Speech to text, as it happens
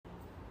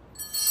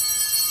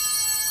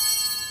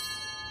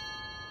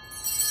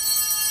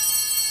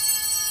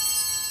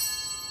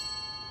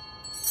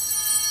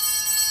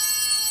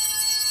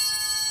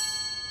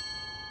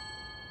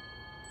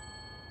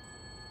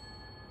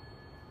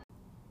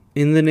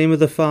In the name of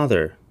the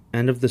Father,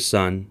 and of the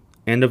Son,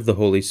 and of the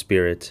Holy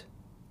Spirit.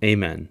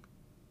 Amen.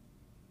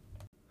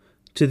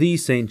 To thee,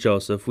 Saint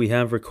Joseph, we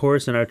have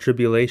recourse in our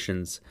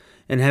tribulations,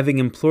 and having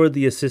implored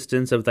the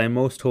assistance of thy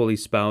most holy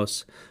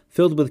spouse,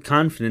 filled with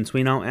confidence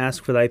we now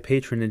ask for thy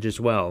patronage as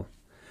well.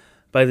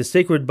 By the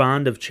sacred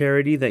bond of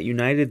charity that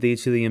united thee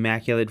to the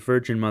Immaculate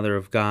Virgin Mother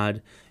of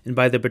God, and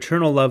by the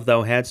paternal love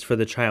thou hadst for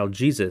the child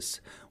Jesus,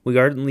 we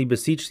ardently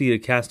beseech thee to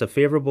cast a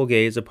favorable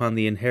gaze upon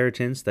the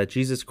inheritance that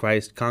Jesus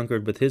Christ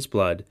conquered with his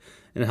blood,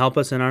 and help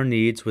us in our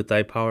needs with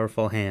thy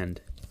powerful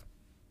hand.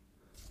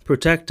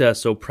 Protect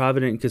us, O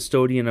provident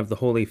custodian of the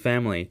Holy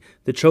Family,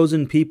 the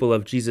chosen people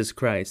of Jesus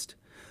Christ.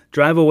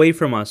 Drive away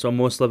from us, O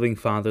most loving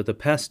Father, the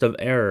pest of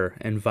error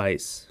and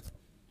vice.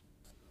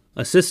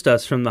 Assist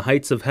us from the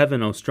heights of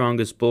heaven, O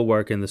strongest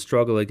bulwark in the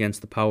struggle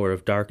against the power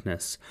of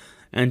darkness.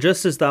 And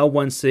just as thou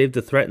once saved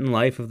the threatened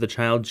life of the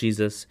child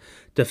Jesus,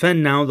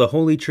 defend now the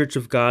holy Church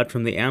of God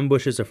from the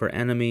ambushes of her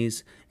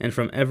enemies and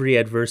from every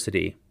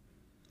adversity.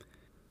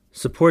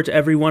 Support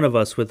every one of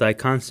us with thy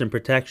constant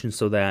protection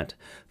so that,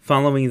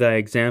 following thy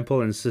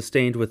example and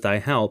sustained with thy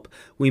help,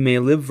 we may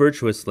live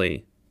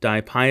virtuously,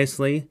 die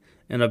piously,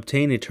 and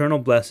obtain eternal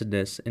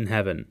blessedness in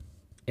heaven.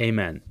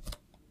 Amen.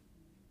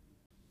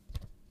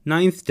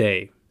 Ninth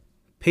Day,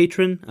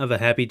 Patron of a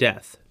Happy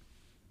Death.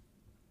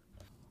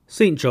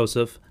 Saint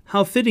Joseph,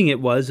 how fitting it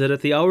was that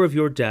at the hour of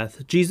your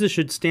death Jesus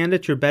should stand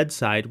at your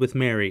bedside with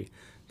Mary,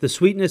 the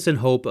sweetness and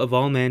hope of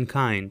all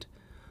mankind.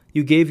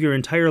 You gave your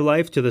entire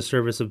life to the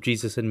service of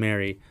Jesus and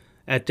Mary.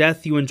 At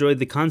death you enjoyed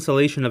the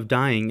consolation of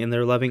dying in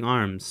their loving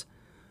arms.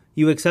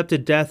 You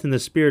accepted death in the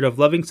spirit of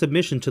loving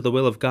submission to the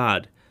will of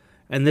God,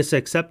 and this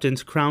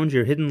acceptance crowned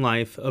your hidden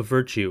life of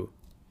virtue.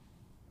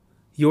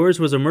 Yours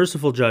was a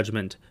merciful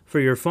judgment, for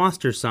your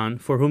foster son,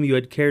 for whom you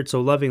had cared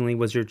so lovingly,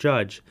 was your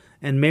judge,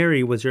 and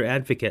Mary was your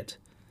advocate.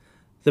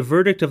 The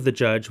verdict of the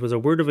judge was a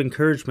word of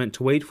encouragement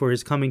to wait for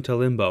his coming to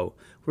limbo,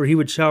 where he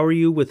would shower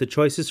you with the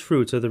choicest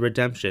fruits of the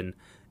redemption,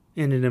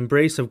 and an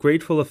embrace of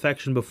grateful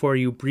affection before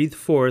you breathed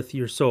forth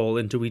your soul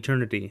into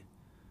eternity.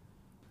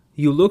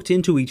 You looked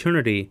into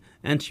eternity,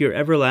 and to your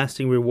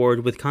everlasting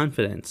reward with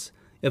confidence.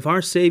 If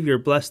our Savior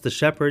blessed the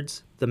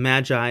shepherds, the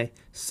Magi,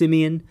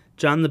 Simeon,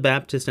 John the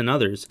Baptist, and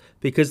others,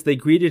 because they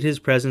greeted his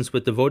presence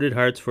with devoted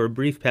hearts for a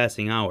brief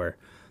passing hour,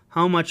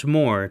 how much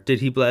more did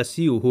he bless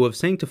you who have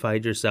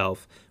sanctified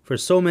yourself for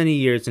so many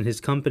years in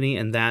his company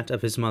and that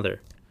of his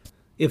mother?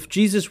 If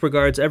Jesus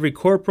regards every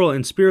corporal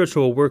and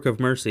spiritual work of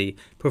mercy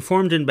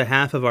performed in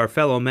behalf of our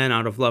fellow men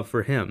out of love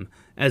for him,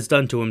 as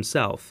done to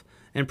himself,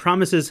 and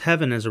promises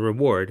heaven as a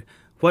reward,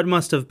 what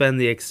must have been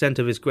the extent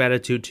of his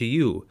gratitude to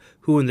you,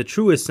 who in the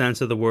truest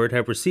sense of the word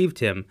have received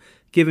him,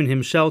 given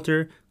him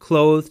shelter,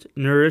 clothed,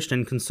 nourished,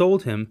 and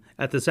consoled him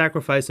at the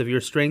sacrifice of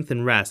your strength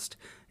and rest,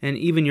 and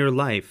even your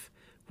life,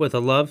 with a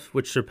love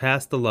which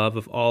surpassed the love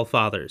of all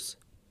fathers?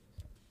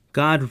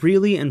 God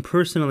really and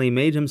personally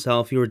made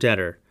himself your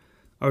debtor.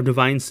 Our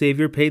divine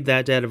Savior paid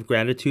that debt of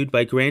gratitude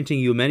by granting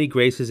you many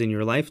graces in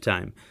your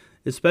lifetime,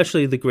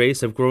 especially the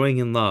grace of growing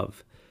in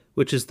love,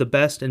 which is the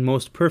best and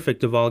most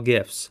perfect of all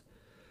gifts.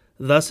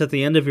 Thus, at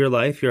the end of your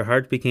life, your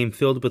heart became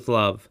filled with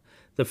love,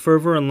 the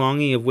fervor and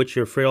longing of which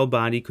your frail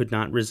body could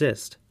not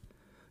resist.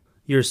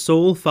 Your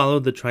soul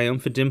followed the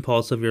triumphant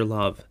impulse of your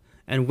love,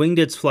 and winged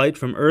its flight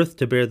from earth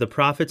to bear the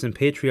prophets and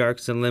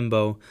patriarchs in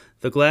limbo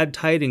the glad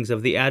tidings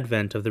of the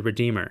advent of the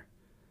Redeemer.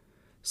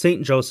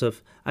 Saint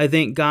Joseph, I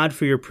thank God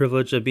for your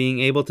privilege of being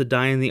able to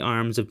die in the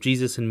arms of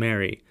Jesus and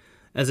Mary.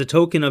 As a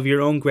token of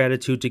your own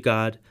gratitude to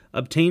God,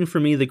 obtain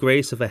for me the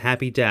grace of a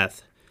happy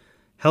death.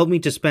 Help me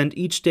to spend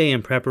each day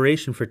in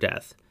preparation for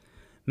death.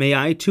 May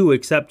I, too,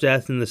 accept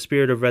death in the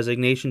spirit of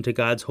resignation to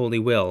God's holy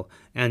will,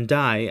 and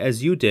die,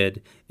 as you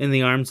did, in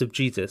the arms of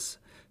Jesus,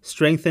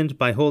 strengthened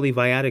by holy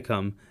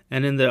viaticum,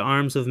 and in the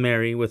arms of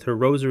Mary with her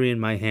rosary in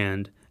my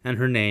hand, and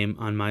her name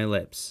on my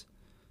lips.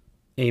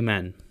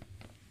 Amen.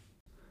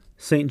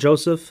 Saint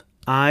Joseph,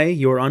 I,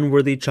 your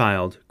unworthy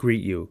child,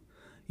 greet you.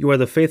 You are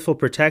the faithful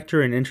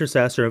protector and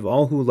intercessor of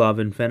all who love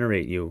and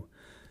venerate you.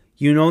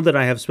 You know that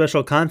I have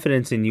special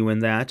confidence in you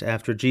and that,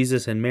 after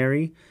Jesus and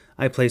Mary,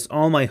 I place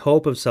all my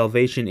hope of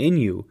salvation in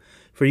you,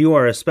 for you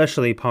are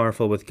especially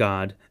powerful with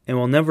God, and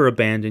will never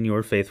abandon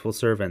your faithful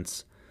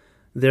servants.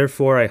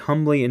 Therefore I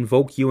humbly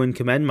invoke you and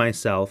commend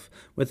myself,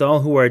 with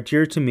all who are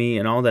dear to me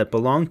and all that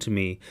belong to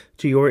me,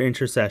 to your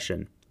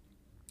intercession.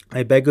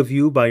 I beg of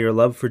you, by your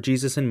love for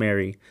Jesus and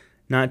Mary,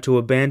 not to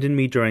abandon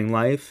me during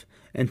life,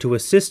 and to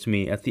assist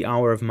me at the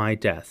hour of my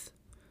death.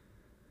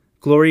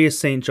 Glorious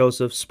Saint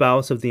Joseph,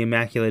 spouse of the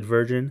Immaculate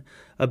Virgin,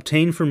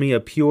 obtain for me a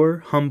pure,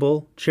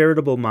 humble,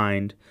 charitable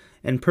mind,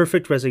 and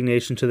perfect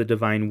resignation to the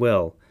divine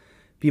will.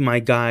 Be my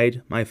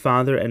guide, my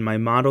father, and my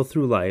model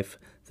through life,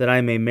 that I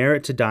may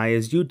merit to die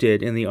as you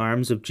did in the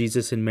arms of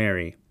Jesus and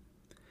Mary.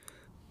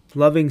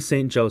 Loving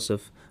Saint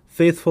Joseph,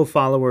 faithful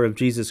follower of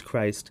Jesus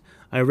Christ,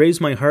 I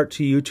raise my heart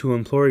to you to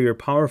implore your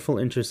powerful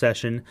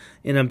intercession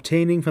in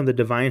obtaining from the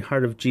divine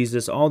heart of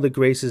Jesus all the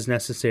graces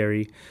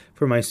necessary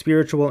for my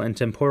spiritual and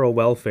temporal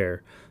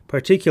welfare,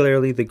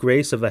 particularly the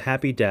grace of a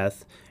happy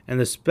death, and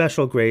the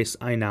special grace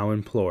I now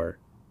implore.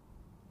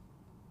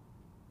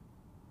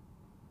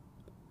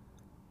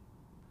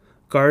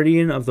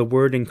 Guardian of the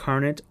Word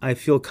incarnate, I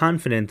feel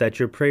confident that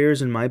your prayers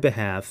in my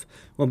behalf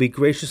will be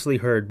graciously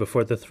heard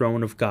before the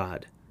throne of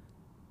God.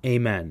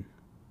 Amen.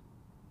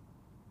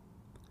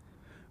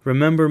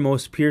 Remember,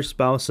 most pure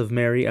spouse of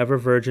Mary, ever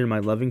Virgin, my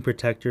loving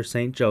protector,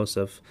 Saint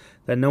Joseph,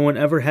 that no one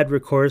ever had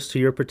recourse to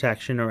your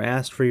protection or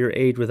asked for your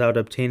aid without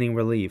obtaining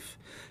relief.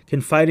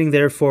 Confiding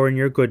therefore in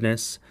your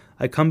goodness,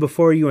 I come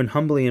before you and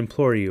humbly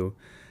implore you,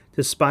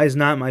 despise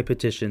not my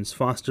petitions,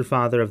 foster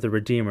Father of the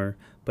Redeemer,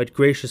 but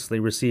graciously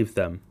receive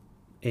them.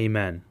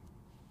 Amen.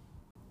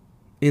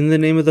 In the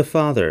name of the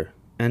Father,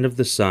 and of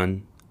the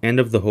Son, and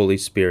of the Holy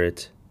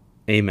Spirit.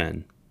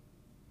 Amen.